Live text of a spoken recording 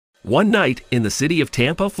One night in the city of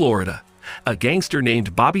Tampa, Florida, a gangster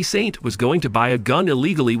named Bobby Saint was going to buy a gun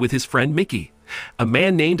illegally with his friend Mickey, a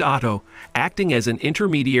man named Otto, acting as an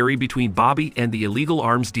intermediary between Bobby and the illegal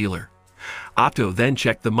arms dealer. Otto then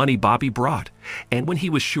checked the money Bobby brought, and when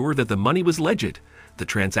he was sure that the money was legit, the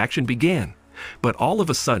transaction began. But all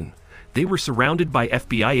of a sudden, they were surrounded by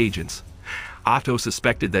FBI agents. Otto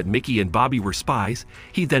suspected that Mickey and Bobby were spies.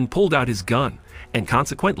 He then pulled out his gun, and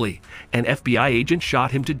consequently, an FBI agent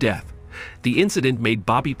shot him to death. The incident made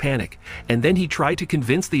Bobby panic, and then he tried to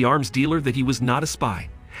convince the arms dealer that he was not a spy.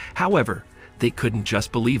 However, they couldn't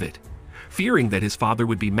just believe it. Fearing that his father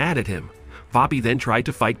would be mad at him, Bobby then tried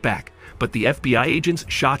to fight back, but the FBI agents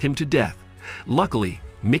shot him to death. Luckily,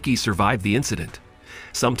 Mickey survived the incident.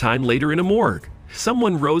 Sometime later in a morgue,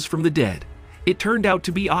 someone rose from the dead. It turned out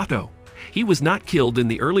to be Otto. He was not killed in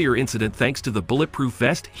the earlier incident thanks to the bulletproof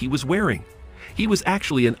vest he was wearing. He was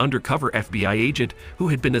actually an undercover FBI agent who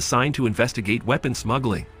had been assigned to investigate weapon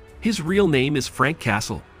smuggling. His real name is Frank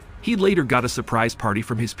Castle. He later got a surprise party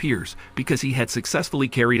from his peers because he had successfully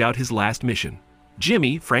carried out his last mission.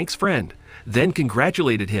 Jimmy, Frank's friend, then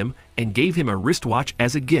congratulated him and gave him a wristwatch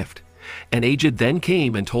as a gift. An agent then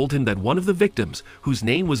came and told him that one of the victims, whose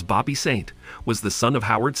name was Bobby Saint, was the son of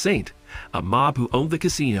Howard Saint, a mob who owned the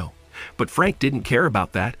casino. But Frank didn't care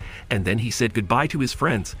about that, and then he said goodbye to his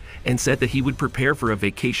friends and said that he would prepare for a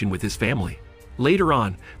vacation with his family. Later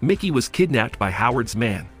on, Mickey was kidnapped by Howard's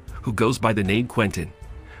man, who goes by the name Quentin.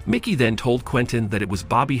 Mickey then told Quentin that it was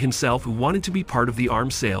Bobby himself who wanted to be part of the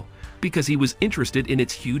arms sale because he was interested in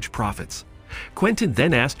its huge profits. Quentin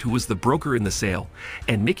then asked who was the broker in the sale,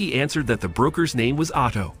 and Mickey answered that the broker's name was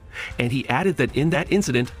Otto, and he added that in that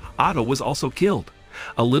incident, Otto was also killed.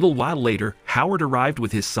 A little while later, Howard arrived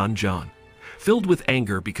with his son John. Filled with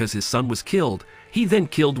anger because his son was killed, he then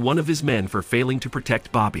killed one of his men for failing to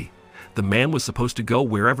protect Bobby. The man was supposed to go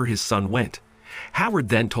wherever his son went. Howard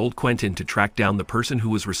then told Quentin to track down the person who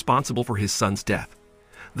was responsible for his son's death.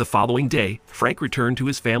 The following day, Frank returned to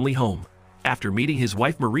his family home. After meeting his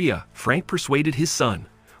wife Maria, Frank persuaded his son,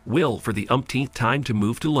 Will, for the umpteenth time to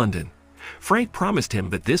move to London. Frank promised him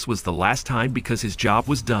that this was the last time because his job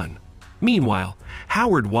was done. Meanwhile,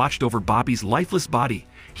 Howard watched over Bobby's lifeless body.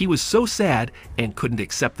 He was so sad and couldn't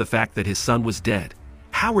accept the fact that his son was dead.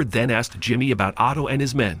 Howard then asked Jimmy about Otto and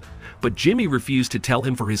his men, but Jimmy refused to tell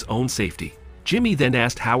him for his own safety. Jimmy then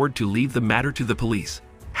asked Howard to leave the matter to the police.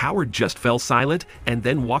 Howard just fell silent and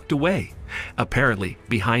then walked away. Apparently,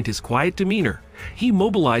 behind his quiet demeanor, he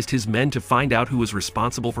mobilized his men to find out who was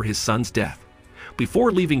responsible for his son's death.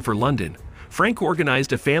 Before leaving for London, Frank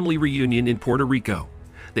organized a family reunion in Puerto Rico.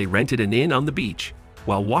 They rented an inn on the beach.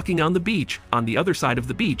 While walking on the beach, on the other side of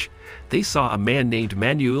the beach, they saw a man named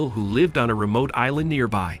Manuel who lived on a remote island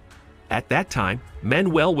nearby. At that time,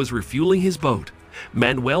 Manuel was refueling his boat.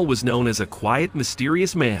 Manuel was known as a quiet,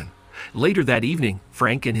 mysterious man. Later that evening,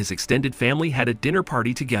 Frank and his extended family had a dinner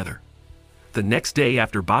party together. The next day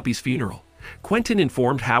after Bobby's funeral, Quentin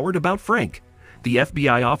informed Howard about Frank, the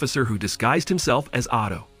FBI officer who disguised himself as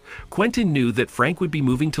Otto. Quentin knew that Frank would be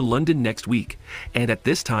moving to London next week, and at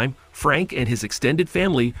this time, Frank and his extended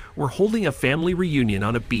family were holding a family reunion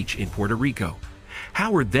on a beach in Puerto Rico.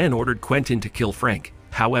 Howard then ordered Quentin to kill Frank.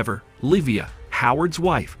 However, Livia, Howard's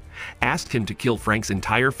wife, asked him to kill Frank's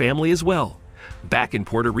entire family as well. Back in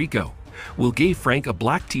Puerto Rico, Will gave Frank a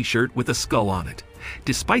black t-shirt with a skull on it.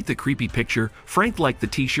 Despite the creepy picture, Frank liked the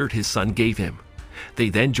t-shirt his son gave him. They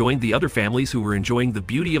then joined the other families who were enjoying the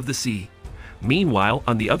beauty of the sea. Meanwhile,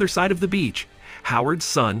 on the other side of the beach, Howard's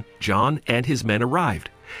son, John, and his men arrived,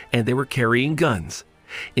 and they were carrying guns.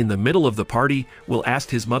 In the middle of the party, Will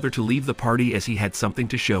asked his mother to leave the party as he had something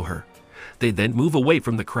to show her. They then move away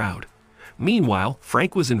from the crowd. Meanwhile,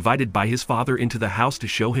 Frank was invited by his father into the house to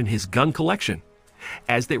show him his gun collection.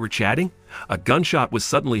 As they were chatting, a gunshot was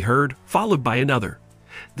suddenly heard, followed by another.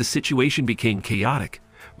 The situation became chaotic.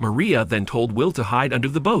 Maria then told Will to hide under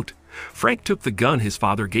the boat. Frank took the gun his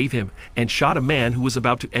father gave him and shot a man who was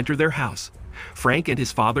about to enter their house. Frank and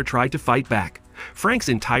his father tried to fight back. Frank's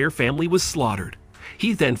entire family was slaughtered.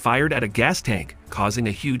 He then fired at a gas tank, causing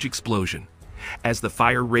a huge explosion. As the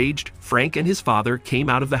fire raged, Frank and his father came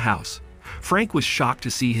out of the house. Frank was shocked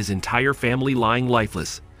to see his entire family lying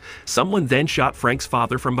lifeless. Someone then shot Frank's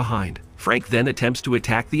father from behind. Frank then attempts to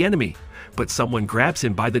attack the enemy, but someone grabs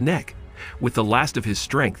him by the neck. With the last of his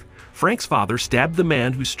strength, Frank's father stabbed the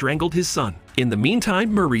man who strangled his son. In the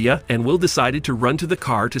meantime, Maria and Will decided to run to the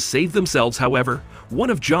car to save themselves. However, one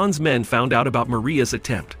of John's men found out about Maria's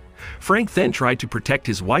attempt. Frank then tried to protect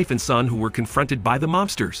his wife and son who were confronted by the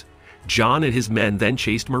mobsters. John and his men then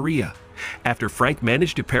chased Maria. After Frank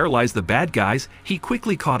managed to paralyze the bad guys, he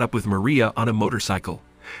quickly caught up with Maria on a motorcycle.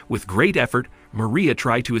 With great effort, Maria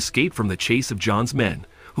tried to escape from the chase of John's men,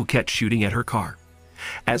 who kept shooting at her car.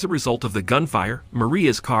 As a result of the gunfire,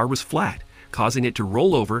 Maria's car was flat, causing it to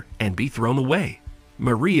roll over and be thrown away.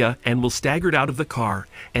 Maria and Will staggered out of the car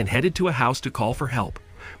and headed to a house to call for help,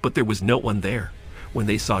 but there was no one there. When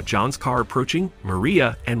they saw John's car approaching,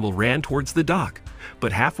 Maria and Will ran towards the dock,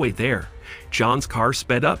 but halfway there, John's car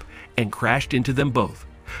sped up and crashed into them both.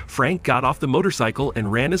 Frank got off the motorcycle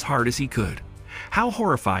and ran as hard as he could. How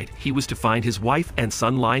horrified he was to find his wife and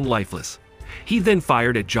son lying lifeless. He then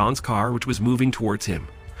fired at John's car, which was moving towards him.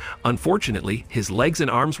 Unfortunately, his legs and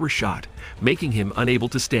arms were shot, making him unable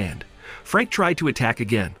to stand. Frank tried to attack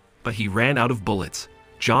again, but he ran out of bullets.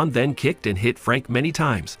 John then kicked and hit Frank many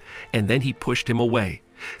times, and then he pushed him away.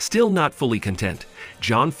 Still not fully content,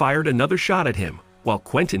 John fired another shot at him, while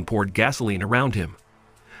Quentin poured gasoline around him.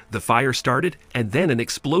 The fire started, and then an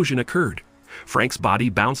explosion occurred. Frank's body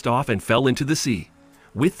bounced off and fell into the sea.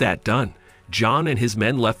 With that done, John and his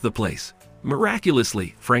men left the place.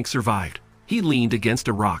 Miraculously, Frank survived. He leaned against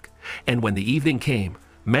a rock, and when the evening came,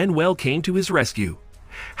 Manuel came to his rescue.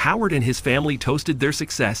 Howard and his family toasted their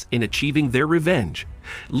success in achieving their revenge.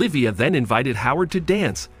 Livia then invited Howard to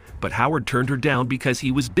dance, but Howard turned her down because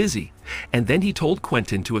he was busy, and then he told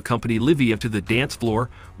Quentin to accompany Livia to the dance floor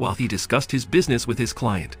while he discussed his business with his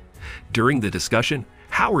client. During the discussion,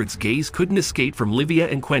 Howard's gaze couldn't escape from Livia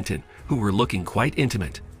and Quentin, who were looking quite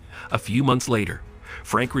intimate. A few months later,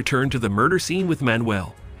 Frank returned to the murder scene with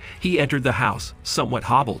Manuel. He entered the house, somewhat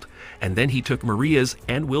hobbled, and then he took Maria's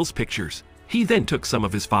and Will's pictures. He then took some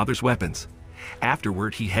of his father's weapons.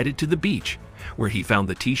 Afterward, he headed to the beach, where he found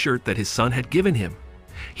the t-shirt that his son had given him.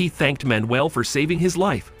 He thanked Manuel for saving his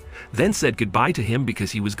life, then said goodbye to him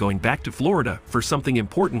because he was going back to Florida for something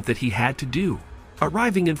important that he had to do.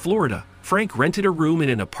 Arriving in Florida, Frank rented a room in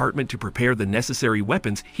an apartment to prepare the necessary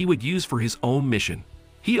weapons he would use for his own mission.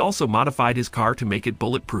 He also modified his car to make it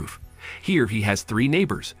bulletproof. Here he has 3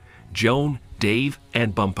 neighbors, Joan, Dave,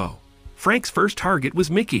 and Bumpo. Frank's first target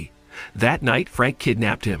was Mickey. That night, Frank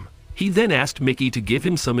kidnapped him. He then asked Mickey to give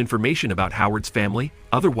him some information about Howard's family,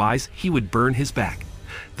 otherwise he would burn his back.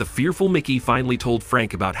 The fearful Mickey finally told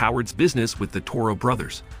Frank about Howard's business with the Toro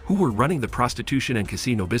brothers, who were running the prostitution and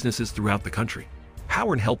casino businesses throughout the country.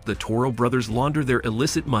 Howard helped the Toro brothers launder their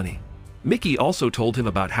illicit money. Mickey also told him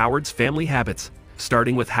about Howard's family habits,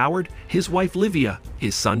 starting with Howard, his wife Livia,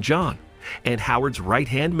 his son John, and Howard's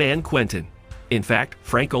right-hand man Quentin. In fact,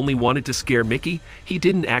 Frank only wanted to scare Mickey, he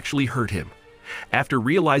didn't actually hurt him. After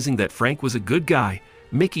realizing that Frank was a good guy,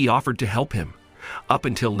 Mickey offered to help him. Up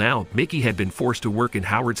until now, Mickey had been forced to work in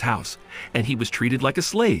Howard's house, and he was treated like a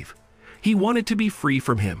slave. He wanted to be free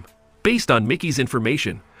from him. Based on Mickey's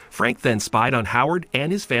information, Frank then spied on Howard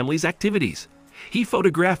and his family's activities. He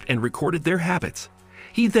photographed and recorded their habits.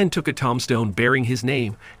 He then took a tombstone bearing his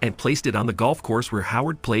name and placed it on the golf course where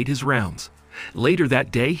Howard played his rounds. Later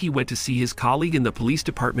that day, he went to see his colleague in the police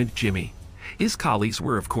department, Jimmy. His colleagues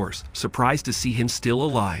were, of course, surprised to see him still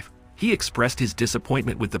alive. He expressed his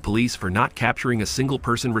disappointment with the police for not capturing a single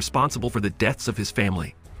person responsible for the deaths of his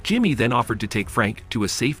family. Jimmy then offered to take Frank to a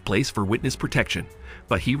safe place for witness protection,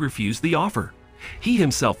 but he refused the offer. He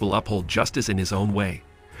himself will uphold justice in his own way.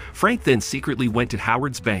 Frank then secretly went to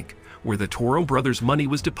Howard's bank, where the Toro brothers' money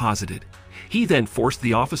was deposited. He then forced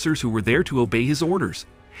the officers who were there to obey his orders.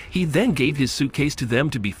 He then gave his suitcase to them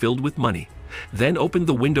to be filled with money, then opened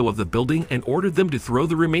the window of the building and ordered them to throw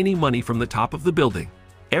the remaining money from the top of the building.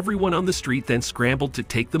 Everyone on the street then scrambled to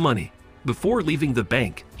take the money. Before leaving the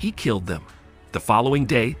bank, he killed them. The following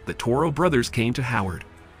day, the Toro brothers came to Howard.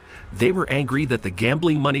 They were angry that the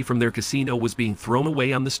gambling money from their casino was being thrown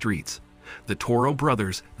away on the streets. The Toro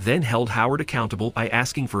brothers then held Howard accountable by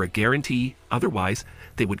asking for a guarantee, otherwise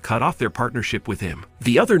they would cut off their partnership with him.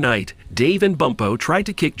 The other night, Dave and Bumpo tried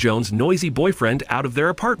to kick Joan's noisy boyfriend out of their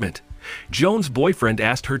apartment. Joan's boyfriend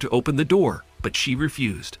asked her to open the door, but she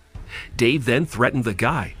refused. Dave then threatened the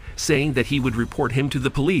guy, saying that he would report him to the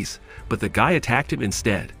police, but the guy attacked him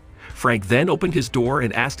instead. Frank then opened his door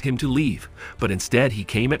and asked him to leave, but instead he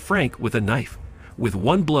came at Frank with a knife. With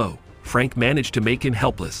one blow, Frank managed to make him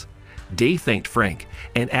helpless. Dave thanked Frank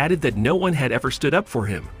and added that no one had ever stood up for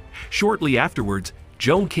him. Shortly afterwards,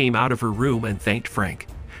 Joan came out of her room and thanked Frank.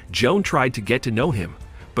 Joan tried to get to know him,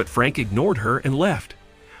 but Frank ignored her and left.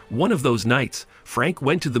 One of those nights, Frank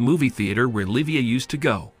went to the movie theater where Livia used to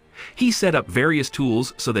go. He set up various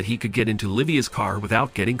tools so that he could get into Livia's car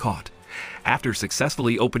without getting caught. After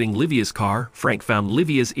successfully opening Livia's car, Frank found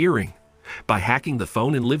Livia's earring. By hacking the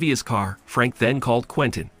phone in Livia's car, Frank then called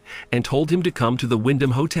Quentin and told him to come to the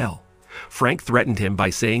Wyndham Hotel. Frank threatened him by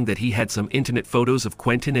saying that he had some intimate photos of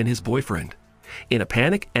Quentin and his boyfriend. In a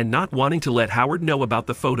panic and not wanting to let Howard know about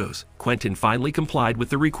the photos, Quentin finally complied with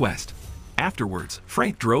the request. Afterwards,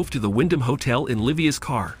 Frank drove to the Wyndham Hotel in Livia's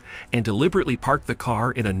car and deliberately parked the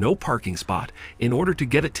car in a no parking spot in order to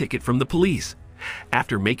get a ticket from the police.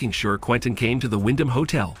 After making sure Quentin came to the Wyndham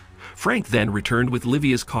Hotel, Frank then returned with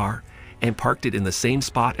Livia's car and parked it in the same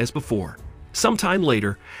spot as before. Sometime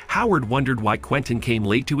later, Howard wondered why Quentin came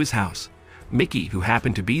late to his house. Mickey, who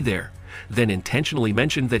happened to be there, then intentionally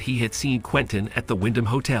mentioned that he had seen Quentin at the Wyndham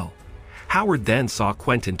Hotel. Howard then saw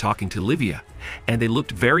Quentin talking to Livia, and they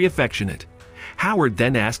looked very affectionate. Howard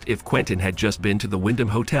then asked if Quentin had just been to the Wyndham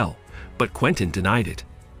Hotel, but Quentin denied it.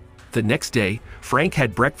 The next day, Frank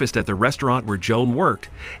had breakfast at the restaurant where Joan worked,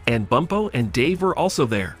 and Bumpo and Dave were also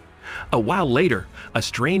there. A while later, a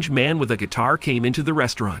strange man with a guitar came into the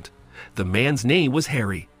restaurant. The man's name was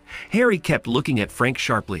Harry. Harry kept looking at Frank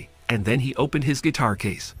sharply, and then he opened his guitar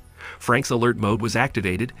case. Frank's alert mode was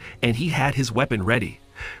activated, and he had his weapon ready.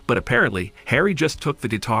 But apparently, Harry just took the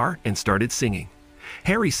guitar and started singing.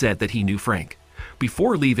 Harry said that he knew Frank.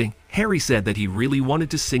 Before leaving, Harry said that he really wanted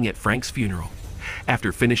to sing at Frank's funeral.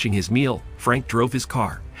 After finishing his meal, Frank drove his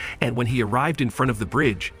car, and when he arrived in front of the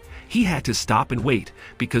bridge, he had to stop and wait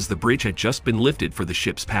because the bridge had just been lifted for the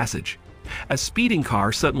ship's passage. A speeding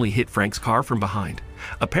car suddenly hit Frank's car from behind.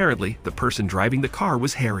 Apparently, the person driving the car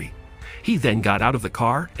was Harry. He then got out of the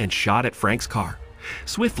car and shot at Frank's car.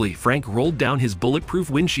 Swiftly, Frank rolled down his bulletproof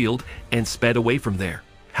windshield and sped away from there.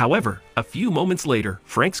 However, a few moments later,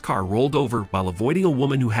 Frank's car rolled over while avoiding a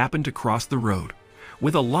woman who happened to cross the road.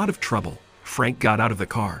 With a lot of trouble, Frank got out of the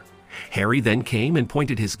car. Harry then came and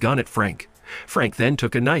pointed his gun at Frank. Frank then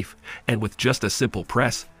took a knife, and with just a simple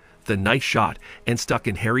press, the knife shot and stuck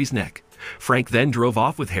in Harry's neck. Frank then drove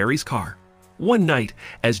off with Harry's car. One night,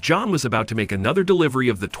 as John was about to make another delivery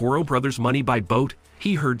of the Toro brothers' money by boat,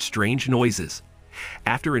 he heard strange noises.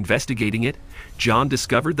 After investigating it, John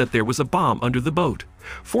discovered that there was a bomb under the boat.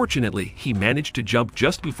 Fortunately, he managed to jump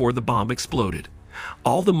just before the bomb exploded.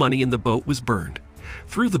 All the money in the boat was burned.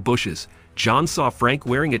 Through the bushes, John saw Frank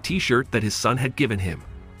wearing a t-shirt that his son had given him.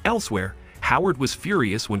 Elsewhere, Howard was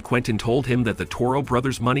furious when Quentin told him that the Toro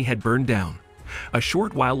brothers' money had burned down. A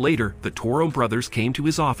short while later, the Toro brothers came to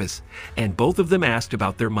his office, and both of them asked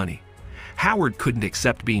about their money. Howard couldn't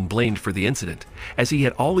accept being blamed for the incident, as he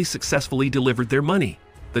had always successfully delivered their money.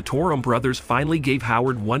 The Toro brothers finally gave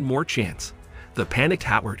Howard one more chance. The panicked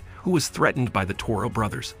Howard, who was threatened by the Toro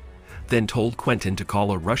brothers, then told Quentin to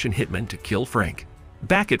call a Russian hitman to kill Frank.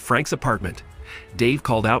 Back at Frank's apartment, Dave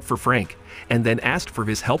called out for Frank and then asked for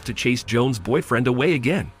his help to chase Joan's boyfriend away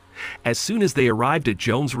again. As soon as they arrived at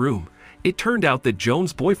Joan's room, it turned out that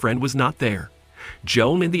Joan's boyfriend was not there.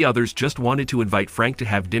 Joan and the others just wanted to invite Frank to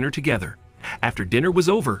have dinner together. After dinner was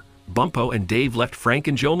over, Bumpo and Dave left Frank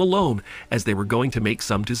and Joan alone as they were going to make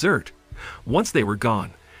some dessert. Once they were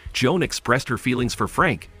gone, Joan expressed her feelings for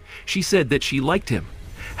Frank. She said that she liked him.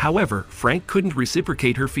 However, Frank couldn't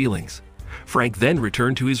reciprocate her feelings. Frank then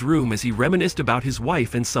returned to his room as he reminisced about his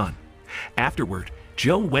wife and son. Afterward,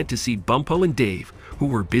 Joan went to see Bumpo and Dave, who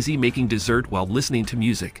were busy making dessert while listening to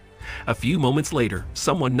music. A few moments later,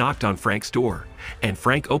 someone knocked on Frank's door, and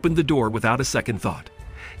Frank opened the door without a second thought.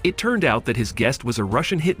 It turned out that his guest was a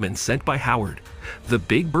Russian hitman sent by Howard. The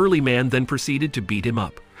big burly man then proceeded to beat him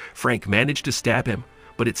up. Frank managed to stab him,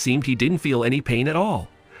 but it seemed he didn't feel any pain at all.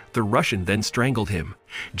 The Russian then strangled him.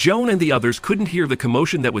 Joan and the others couldn't hear the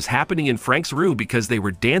commotion that was happening in Frank's room because they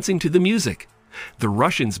were dancing to the music. The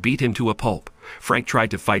Russians beat him to a pulp. Frank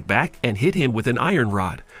tried to fight back and hit him with an iron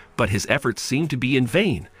rod, but his efforts seemed to be in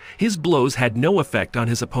vain. His blows had no effect on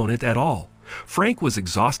his opponent at all. Frank was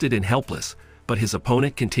exhausted and helpless, but his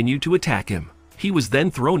opponent continued to attack him. He was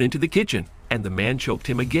then thrown into the kitchen, and the man choked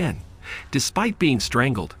him again. Despite being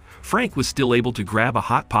strangled, Frank was still able to grab a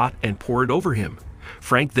hot pot and pour it over him.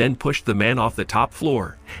 Frank then pushed the man off the top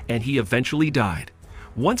floor, and he eventually died.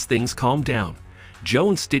 Once things calmed down,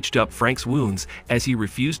 Joan stitched up Frank's wounds as he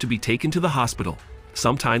refused to be taken to the hospital.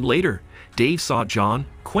 Sometime later, Dave saw John,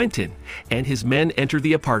 Quentin, and his men enter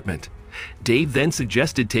the apartment. Dave then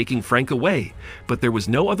suggested taking Frank away, but there was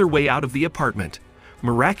no other way out of the apartment.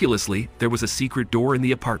 Miraculously, there was a secret door in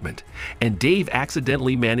the apartment, and Dave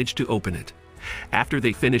accidentally managed to open it. After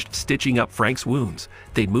they finished stitching up Frank's wounds,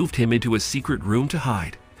 they moved him into a secret room to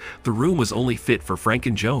hide. The room was only fit for Frank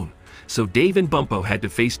and Joan, so Dave and Bumpo had to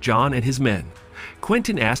face John and his men.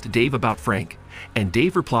 Quentin asked Dave about Frank, and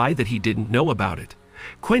Dave replied that he didn't know about it.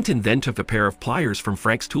 Quentin then took a pair of pliers from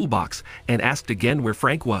Frank's toolbox and asked again where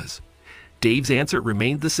Frank was. Dave's answer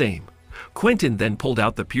remained the same. Quentin then pulled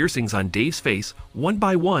out the piercings on Dave's face one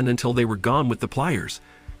by one until they were gone with the pliers.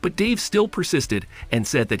 But Dave still persisted and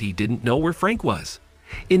said that he didn't know where Frank was.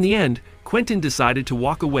 In the end, Quentin decided to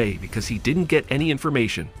walk away because he didn't get any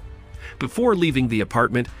information. Before leaving the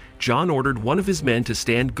apartment, John ordered one of his men to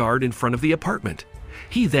stand guard in front of the apartment.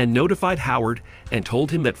 He then notified Howard and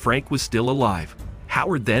told him that Frank was still alive.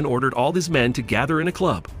 Howard then ordered all his men to gather in a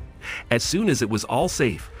club. As soon as it was all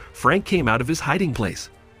safe, Frank came out of his hiding place.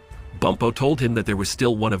 Bumpo told him that there was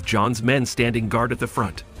still one of John's men standing guard at the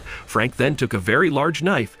front. Frank then took a very large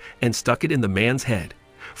knife and stuck it in the man's head.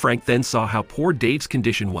 Frank then saw how poor Dave's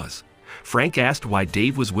condition was. Frank asked why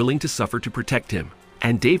Dave was willing to suffer to protect him,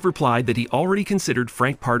 and Dave replied that he already considered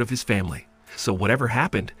Frank part of his family, so whatever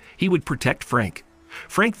happened, he would protect Frank.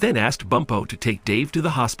 Frank then asked Bumpo to take Dave to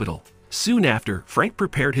the hospital. Soon after, Frank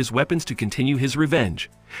prepared his weapons to continue his revenge.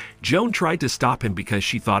 Joan tried to stop him because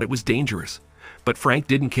she thought it was dangerous. But Frank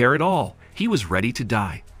didn't care at all. He was ready to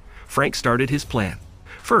die. Frank started his plan.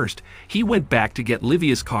 First, he went back to get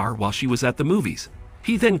Livia's car while she was at the movies.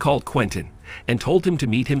 He then called Quentin and told him to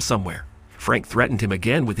meet him somewhere. Frank threatened him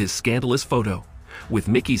again with his scandalous photo. With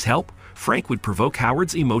Mickey's help, Frank would provoke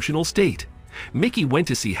Howard's emotional state. Mickey went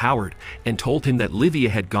to see Howard and told him that Livia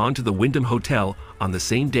had gone to the Wyndham Hotel on the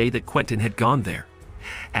same day that Quentin had gone there.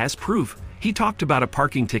 As proof, he talked about a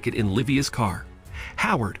parking ticket in Livia's car.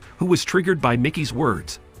 Howard, who was triggered by Mickey's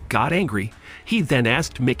words, got angry. He then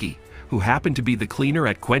asked Mickey, who happened to be the cleaner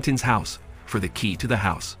at Quentin's house, for the key to the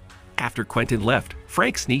house. After Quentin left,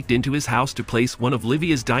 Frank sneaked into his house to place one of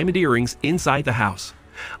Livia's diamond earrings inside the house.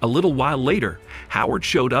 A little while later, Howard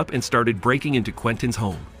showed up and started breaking into Quentin's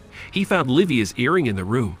home. He found Livia's earring in the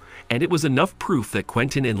room, and it was enough proof that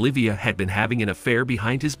Quentin and Livia had been having an affair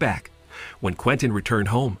behind his back. When Quentin returned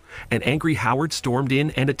home, an angry Howard stormed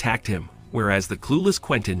in and attacked him, whereas the clueless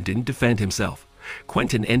Quentin didn't defend himself.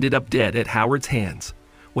 Quentin ended up dead at Howard's hands.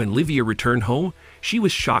 When Livia returned home, she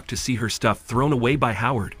was shocked to see her stuff thrown away by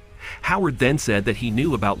Howard. Howard then said that he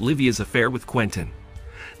knew about Livia's affair with Quentin.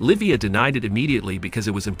 Livia denied it immediately because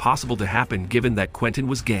it was impossible to happen given that Quentin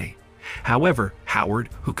was gay. However, Howard,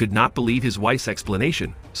 who could not believe his wife's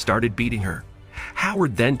explanation, started beating her.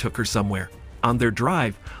 Howard then took her somewhere. On their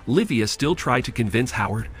drive, Livia still tried to convince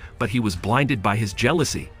Howard, but he was blinded by his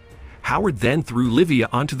jealousy. Howard then threw Livia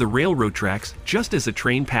onto the railroad tracks just as a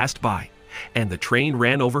train passed by, and the train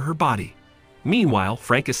ran over her body. Meanwhile,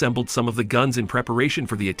 Frank assembled some of the guns in preparation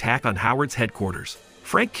for the attack on Howard's headquarters.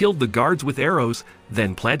 Frank killed the guards with arrows,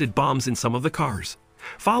 then planted bombs in some of the cars.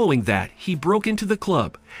 Following that, he broke into the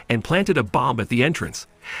club and planted a bomb at the entrance.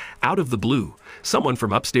 Out of the blue, someone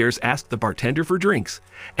from upstairs asked the bartender for drinks,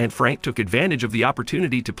 and Frank took advantage of the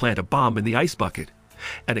opportunity to plant a bomb in the ice bucket.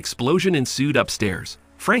 An explosion ensued upstairs.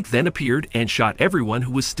 Frank then appeared and shot everyone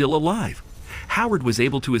who was still alive. Howard was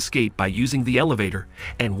able to escape by using the elevator,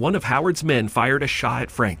 and one of Howard's men fired a shot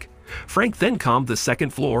at Frank. Frank then combed the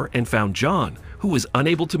second floor and found John, who was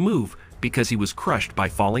unable to move because he was crushed by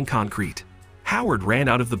falling concrete. Howard ran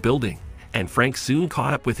out of the building, and Frank soon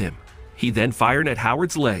caught up with him. He then fired at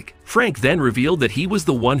Howard's leg. Frank then revealed that he was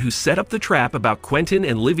the one who set up the trap about Quentin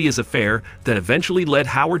and Livia's affair that eventually led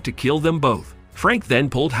Howard to kill them both. Frank then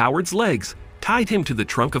pulled Howard's legs, tied him to the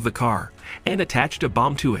trunk of the car, and attached a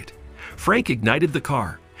bomb to it. Frank ignited the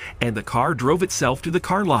car, and the car drove itself to the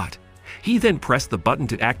car lot. He then pressed the button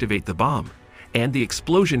to activate the bomb, and the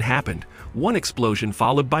explosion happened, one explosion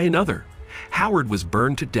followed by another. Howard was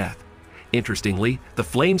burned to death. Interestingly, the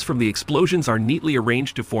flames from the explosions are neatly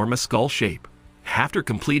arranged to form a skull shape. After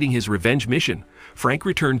completing his revenge mission, Frank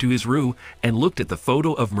returned to his room and looked at the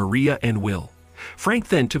photo of Maria and Will. Frank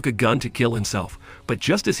then took a gun to kill himself, but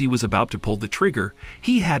just as he was about to pull the trigger,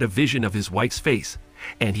 he had a vision of his wife's face,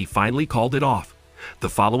 and he finally called it off. The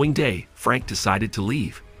following day, Frank decided to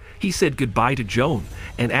leave. He said goodbye to Joan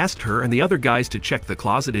and asked her and the other guys to check the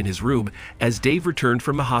closet in his room as Dave returned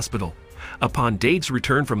from the hospital. Upon Dave's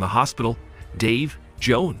return from the hospital, Dave,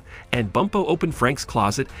 Joan, and Bumpo open Frank's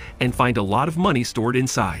closet and find a lot of money stored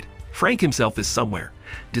inside. Frank himself is somewhere,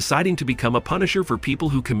 deciding to become a punisher for people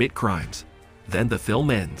who commit crimes. Then the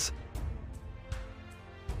film ends.